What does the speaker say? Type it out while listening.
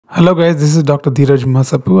Hello guys, this is Dr. Dheeraj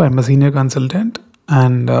Masapu. I'm a senior consultant,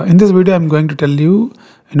 and in this video I'm going to tell you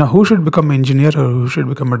who should become an engineer or who should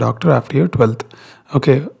become a doctor after your 12th.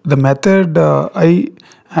 Okay, the method I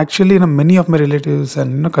actually many of my relatives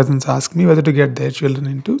and cousins ask me whether to get their children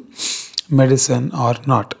into medicine or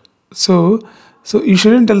not. So you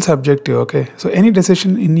shouldn't tell subjective, okay? So any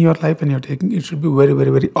decision in your life when you're taking, it should be very,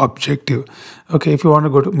 very, very objective. Okay, if you want to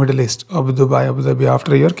go to Middle East, Abu Dhabi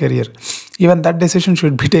after your career, even that decision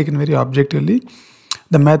should be taken very objectively.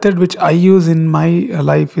 The method which I use in my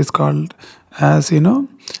life is called as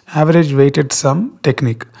average weighted sum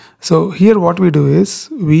technique. So here what we do is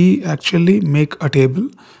we actually make a table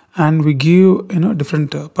and we give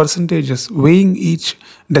different percentages weighing each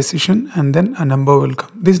decision, and then a number will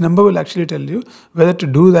come. This number will actually tell you whether to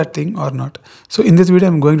do that thing or not. So in this video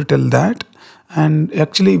I'm going to tell that, and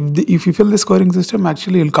actually if you fill the scoring system,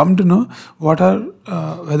 actually you'll come to know what are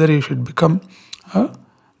whether you should become a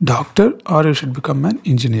doctor or you should become an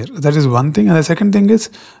engineer. That is one thing. And the second thing is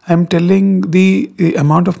I'm telling the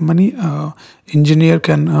amount of money engineer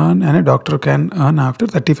can earn and a doctor can earn after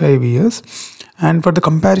 35 years. And for the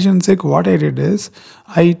comparison sake, what I did is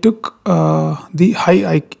I took the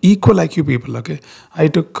equal IQ people. Okay, I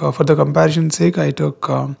took for the comparison sake, I took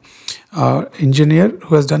engineer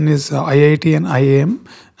who has done his IIT and IIM,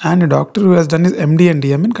 and a doctor who has done his MD and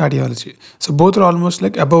DM in cardiology. So both are almost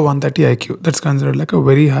like above 130 IQ. That's considered like a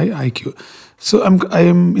very high IQ. So I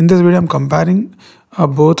am in this video I'm comparing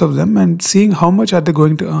both of them and seeing how much are they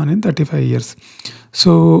going to earn in 35 years.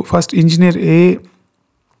 So first engineer A.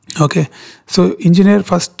 Okay, so engineer,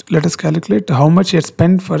 first let us calculate how much he had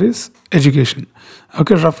spent for his education.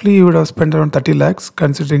 Okay, roughly he would have spent around 30 lakhs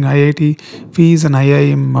considering IIT fees and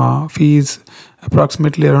IIM fees.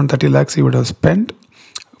 Approximately around 30 lakhs he would have spent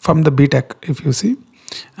from the BTech, if you see.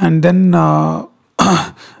 And then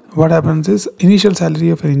what happens is initial salary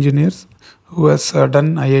of an engineer who has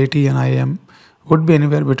done IIT and IIM would be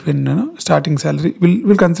anywhere between starting salary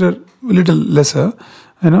we'll consider a little lesser,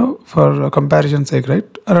 for comparison sake, right?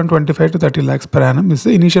 Around 25 to 30 lakhs per annum is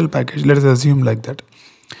the initial package. Let us assume like that.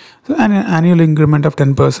 So an annual increment of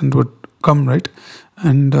 10% would come, right?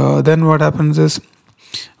 And then what happens is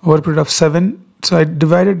over a period of 7. So I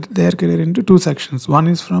divided their career into two sections. One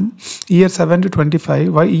is from year 7 to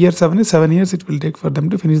 25. Why year 7 is 7 years it will take for them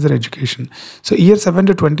to finish their education. So year 7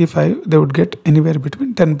 to 25, they would get anywhere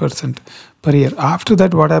between 10% per year. After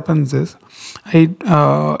that, what happens is I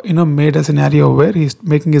made a scenario where he's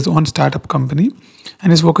making his own startup company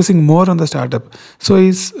and is focusing more on the startup. So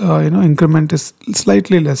his increment is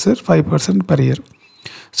slightly lesser, 5% per year.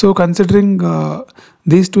 So considering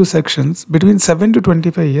these two sections, between 7 to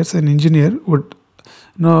 25 years, an engineer would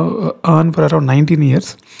earn for around 19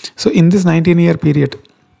 years. So in this 19-year period,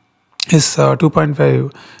 his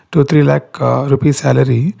 2.5 to 3 lakh rupees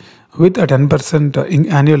salary with a 10%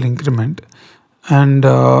 annual increment, and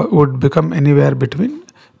would become anywhere between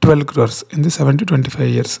 12 crores in the 7 to 25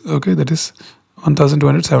 years. Okay, that is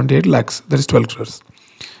 1,278 lakhs. That is 12 crores.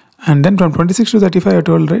 And then from 26 to 35, I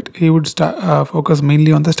told, right, he would focus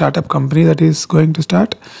mainly on the startup company that is going to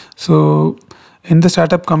start. So in the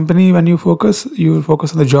startup company, when you focus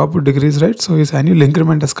on the job would decrease, right? So his annual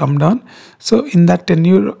increment has come down. So in that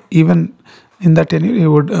tenure, he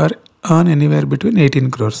would earn anywhere between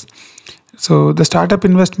 18 crores. So the startup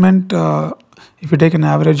investment, if you take an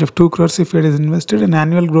average of 2 crores, if it is invested, an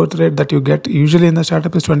annual growth rate that you get usually in the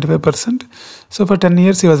startup is 25%. So for 10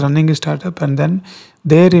 years, he was running his startup, and then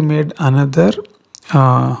there he made another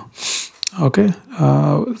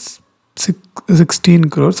 16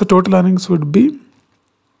 crores. So total earnings would be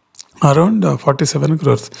around 47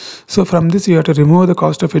 crores. So from this, you have to remove the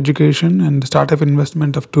cost of education and the startup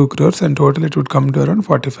investment of 2 crores, and total it would come to around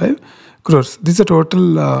 45 crores. This is the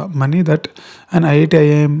total money that an IIT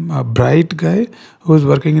IIM bright guy who is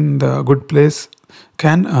working in the good place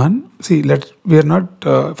can earn. See, we are not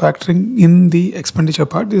factoring in the expenditure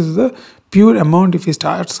part. This is the pure amount. If he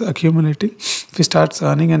starts accumulating, if he starts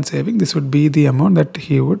earning and saving, this would be the amount that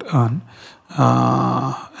he would earn.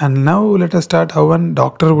 And now let us start how one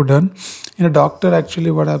doctor would earn. In a doctor,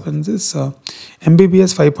 actually what happens is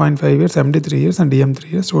MBBS 5.5 years, MD 3 years and DM 3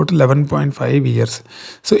 years, total 11.5 years.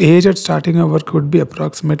 So age at starting a work would be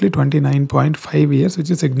approximately 29.5 years, which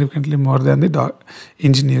is significantly more than the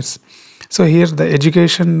engineers. So here the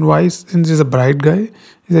education wise, since he's a bright guy,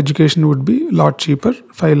 his education would be a lot cheaper.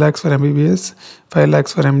 5 lakhs for MBBS, 5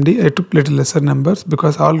 lakhs for MD. I took little lesser numbers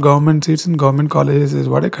because all government seats in government colleges is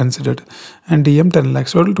what I considered. And DM 10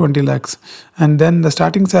 lakhs, total 20 lakhs. And then the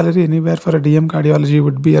starting salary anywhere for a DM cardiology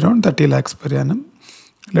would be around 30 lakhs per annum.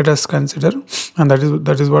 let us consider, and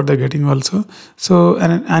that is what they're getting also. So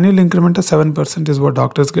an annual increment of 7% is what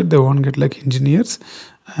doctors get. They won't get like engineers.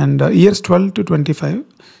 And years 12 to 25.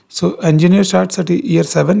 So engineer starts at year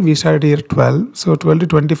 7, we start at year 12. So 12 to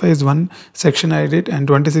 25 is one section I did, and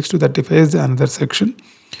 26 to 35 is another section.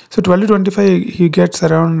 So 12 to 25 he gets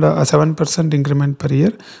around a 7% increment per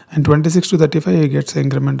year, and 26 to 35 he gets an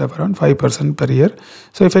increment of around 5% per year.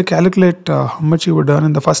 So if I calculate how much he would earn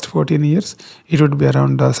in the first 14 years, it would be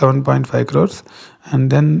around 7.5 crores. And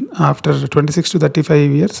then after 26 to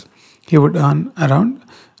 35 years, he would earn around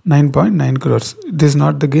 9.9 crores. This is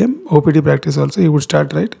not the game. OPD practice also he would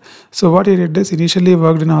start, right? So what he did is, initially he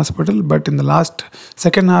worked in a hospital, but in the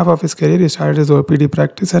second half of his career he started his OPD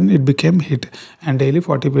practice, and it became hit, and daily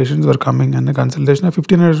 40 patients were coming, and the consultation of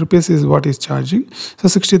 1500 rupees is what he's charging. So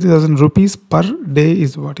 60,000 rupees per day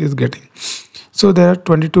is what he's getting. So there are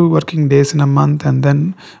 22 working days in a month, and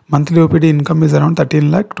then monthly OPD income is around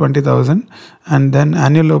 13,20,000, and then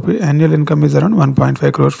annual income is around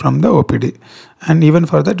 1.5 crores from the OPD. And even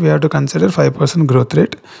for that, we have to consider 5% growth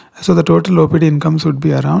rate. So the total OPD incomes would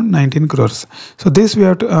be around 19 crores. So this we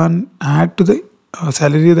have to add to the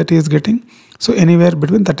salary that he is getting. So anywhere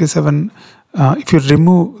between 37, if you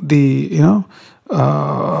remove the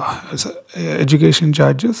education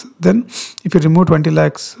charges, then if you remove 20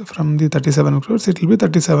 lakhs from the 37 crores, it will be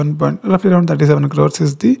roughly around 37 crores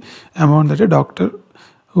is the amount that a doctor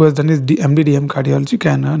who has done his MD/DM cardiology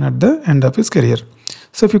can earn at the end of his career.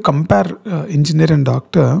 So if you compare engineer and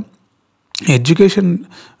doctor, education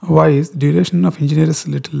wise, duration of engineer is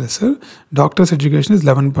little lesser. Doctor's education is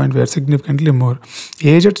 11.5, significantly more.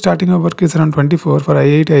 Age at starting of work is around 24 for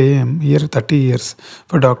IIT IIM, here 30 years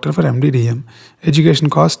for doctor for MD/DM. Education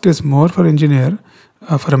cost is more for engineer.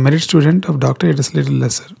 For a merit student of doctor, it is little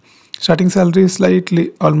lesser. Starting salary is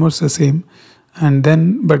slightly almost the same, and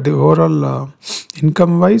then but the overall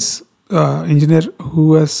income wise, engineer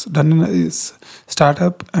who has done his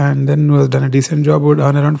startup and then who has done a decent job would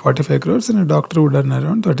earn around 45 crores, and a doctor would earn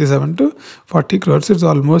around 37 to 40 crores. It's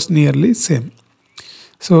almost nearly same.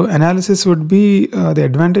 So analysis would be the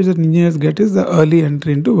advantage that engineers get is the early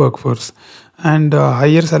entry into workforce, and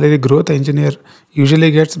higher salary growth engineer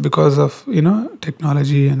usually gets because of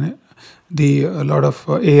technology and a lot of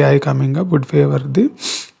AI coming up would favor the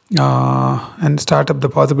and the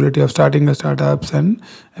possibility of starting the startups, and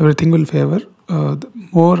everything will favor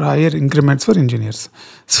more higher increments for engineers.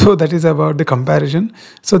 So that is about the comparison.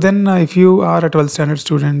 So then if you are a 12th standard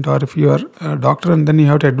student, or if you are a doctor and then you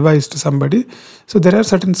have to advise to somebody, so there are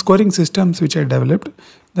certain scoring systems which I developed.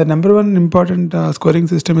 The number one important scoring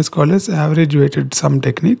system is called as average weighted sum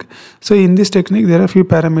technique. So in this technique there are a few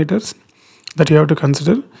parameters that you have to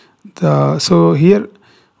consider. So here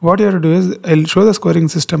what you have to do is, I'll show the scoring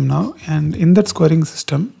system now, and in that scoring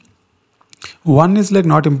system, 1 is like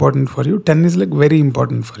not important for you, 10 is like very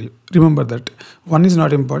important for you. Remember that 1 is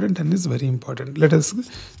not important, 10 is very important. Let us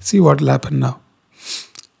see what will happen now.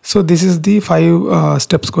 So this is the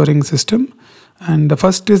 5-step scoring system, and the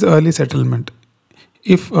first is early settlement.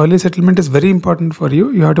 If early settlement is very important for you,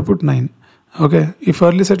 you have to put 9. Okay. If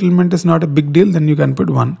early settlement is not a big deal, then you can put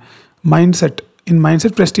 1. Mindset. In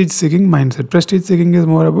mindset, prestige-seeking mindset. Prestige-seeking is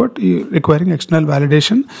more about you requiring external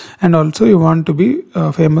validation, and also you want to be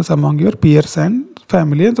famous among your peers and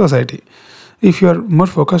family and society. If you are more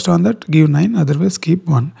focused on that, give 9. Otherwise, keep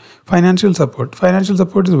 1. Financial support. Financial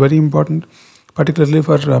support is very important, particularly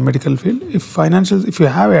for medical field. If you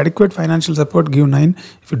have adequate financial support, give 9.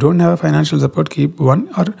 If you don't have a financial support, keep 1.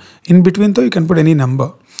 Or in between, though, you can put any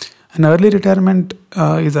number. And early retirement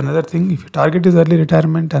is another thing. If your target is early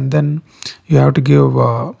retirement, and then you have to give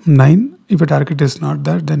 9. If your target is not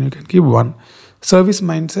that, then you can give 1. Service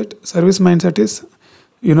mindset. Service mindset is,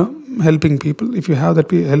 helping people. If you have that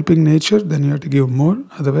helping nature, then you have to give more.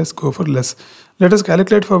 Otherwise, go for less. Let us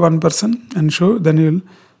calculate for one person and show. Then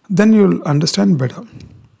you'll understand better.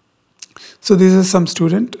 So this is some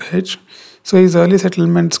student H. So his early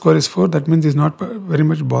settlement score is 4. That means he's not very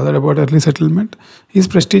much bothered about early settlement. He's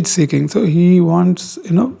prestige seeking. So he wants,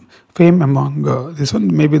 fame among this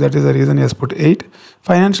one. Maybe that is the reason he has put 8.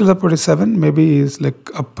 Financial support is 7. Maybe he's like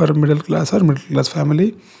upper middle class or middle class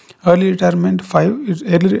family. Early retirement 5.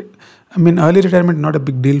 Early retirement not a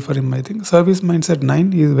big deal for him, I think. Service mindset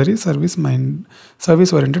 9. He is very service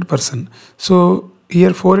oriented person. So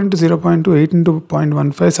here 4 into 0.2, 8 into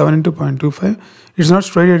 0.15, 7 into 0.25. It's not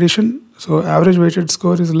straight addition. So average weighted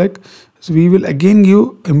score is like, so we will again give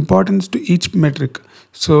importance to each metric.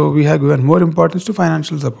 So we have given more importance to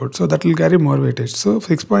financial support. So that will carry more weightage. So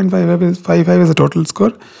 6.55 is the total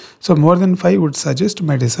score. So more than 5 would suggest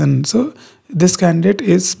medicine. So this candidate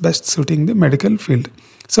is best suiting the medical field.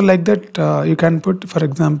 So like that, you can put, for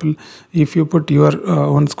example, if you put your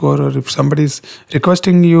own score, or if somebody is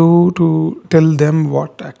requesting you to tell them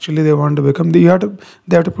what actually they want to become, they have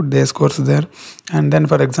to put their scores there. And then,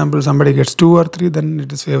 for example, somebody gets 2 or 3, then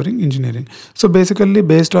it is favoring engineering. So basically,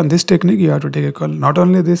 based on this technique, you have to take a call. Not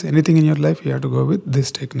only this, anything in your life, you have to go with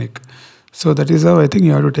this technique. So that is how I think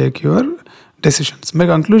you have to take your decisions. My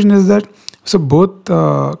conclusion is that, so both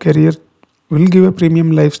career will give a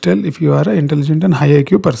premium lifestyle if you are an intelligent and high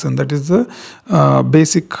IQ person. That is the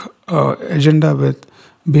basic agenda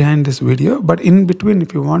behind this video. But in between,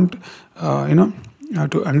 if you want,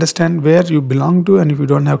 to understand where you belong to, and if you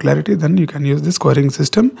don't have clarity, then you can use the scoring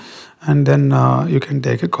system, and then you can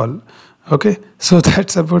take a call. Okay, so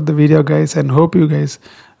that's about the video, guys, and hope you guys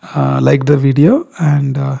like the video.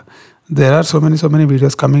 And there are so many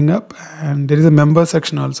videos coming up, and there is a member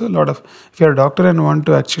section also. If you're a doctor and want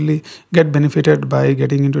to actually get benefited by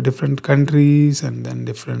getting into different countries, and then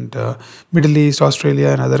different Middle East, Australia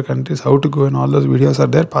and other countries, how to go, and all those videos are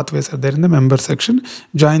there, pathways are there in the member section.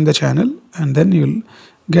 Join the channel, and then you'll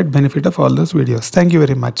get benefit of all those videos. Thank you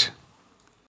very much.